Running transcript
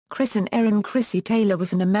Erin Krissy Taylor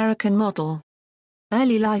was an American model.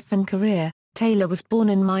 Early life and career: Taylor was born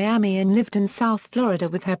in Miami and lived in South Florida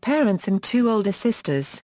with her parents and two older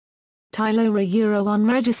sisters. Taylor's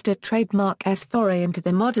unregistered trademark foray into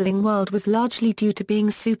the modeling world was largely due to being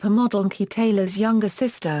supermodel Krissy Taylor's younger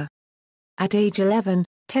sister. At age 11,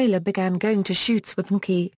 Taylor began going to shoots with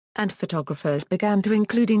Krissy, and photographers began to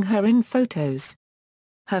including her in photos.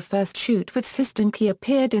 Her first shoot with sister Krissy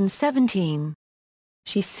appeared in 17.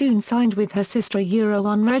 She soon signed with her sister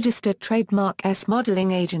unregistered trademark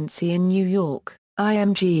modeling agency in New York,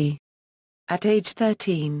 IMG. At age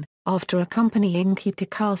 13, after accompanying Krissy to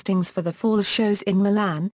castings for the fall shows in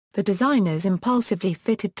Milan, the designers impulsively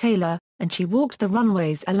fitted Taylor, and she walked the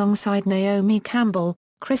runways alongside Naomi Campbell,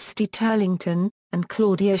 Krissy Taylor, and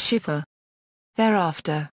Claudia Schiffer.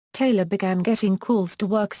 Thereafter, Taylor began getting calls to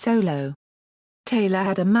work solo. Taylor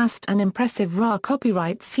had amassed an impressive raw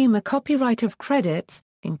copyright of credits,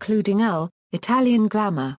 including Elle, Italian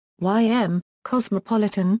Glamour, YM,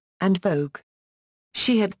 Cosmopolitan, and Vogue.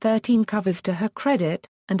 She had 13 covers to her credit,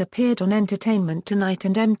 and appeared on Entertainment Tonight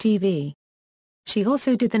and MTV. She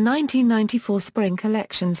also did the 1994 spring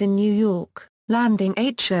collections in New York, landing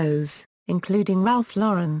 8 shows, including Ralph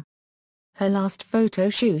Lauren. Her last photo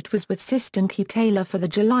shoot was with sister Krissy Taylor for the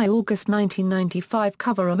July-August 1995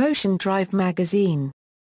 cover of Ocean Drive magazine.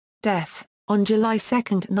 Death: on July 2,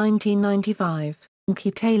 1995,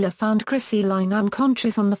 Krissy Taylor found Krissy lying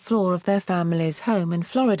unconscious on the floor of their family's home in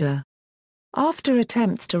Florida. After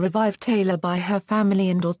attempts to revive Taylor by her family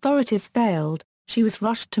and authorities failed, she was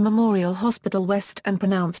rushed to Memorial Hospital West and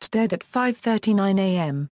pronounced dead at 5:39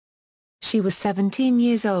 a.m. She was 17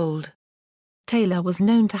 years old. Taylor was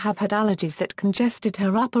known to have had allergies that congested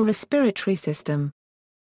her upper respiratory system.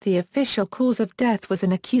 The official cause of death was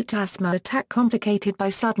an acute asthma attack complicated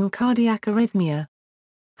by sudden cardiac arrhythmia.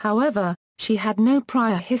 However, she had no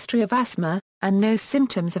prior history of asthma, and no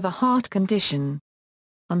symptoms of a heart condition.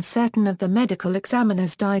 Uncertain of the medical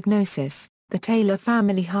examiner's diagnosis, the Taylor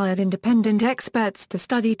family hired independent experts to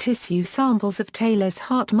study tissue samples of Taylor's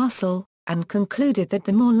heart muscle, and concluded that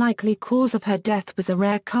the more likely cause of her death was a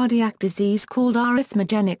rare cardiac disease called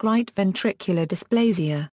arrhythmogenic right ventricular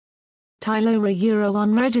dysplasia. Taylor's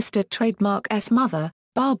unregistered trademark's mother,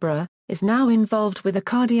 Barbara, is now involved with the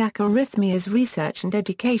Cardiac Arrhythmias Research and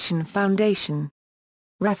Education Foundation.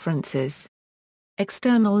 References.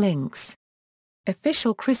 External links.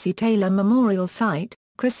 Official Krissy Taylor Memorial Site,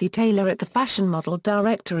 Krissy Taylor at the Fashion Model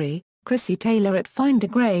Directory, Krissy Taylor at Find a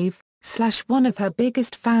Grave, / one of her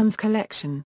biggest fans collection.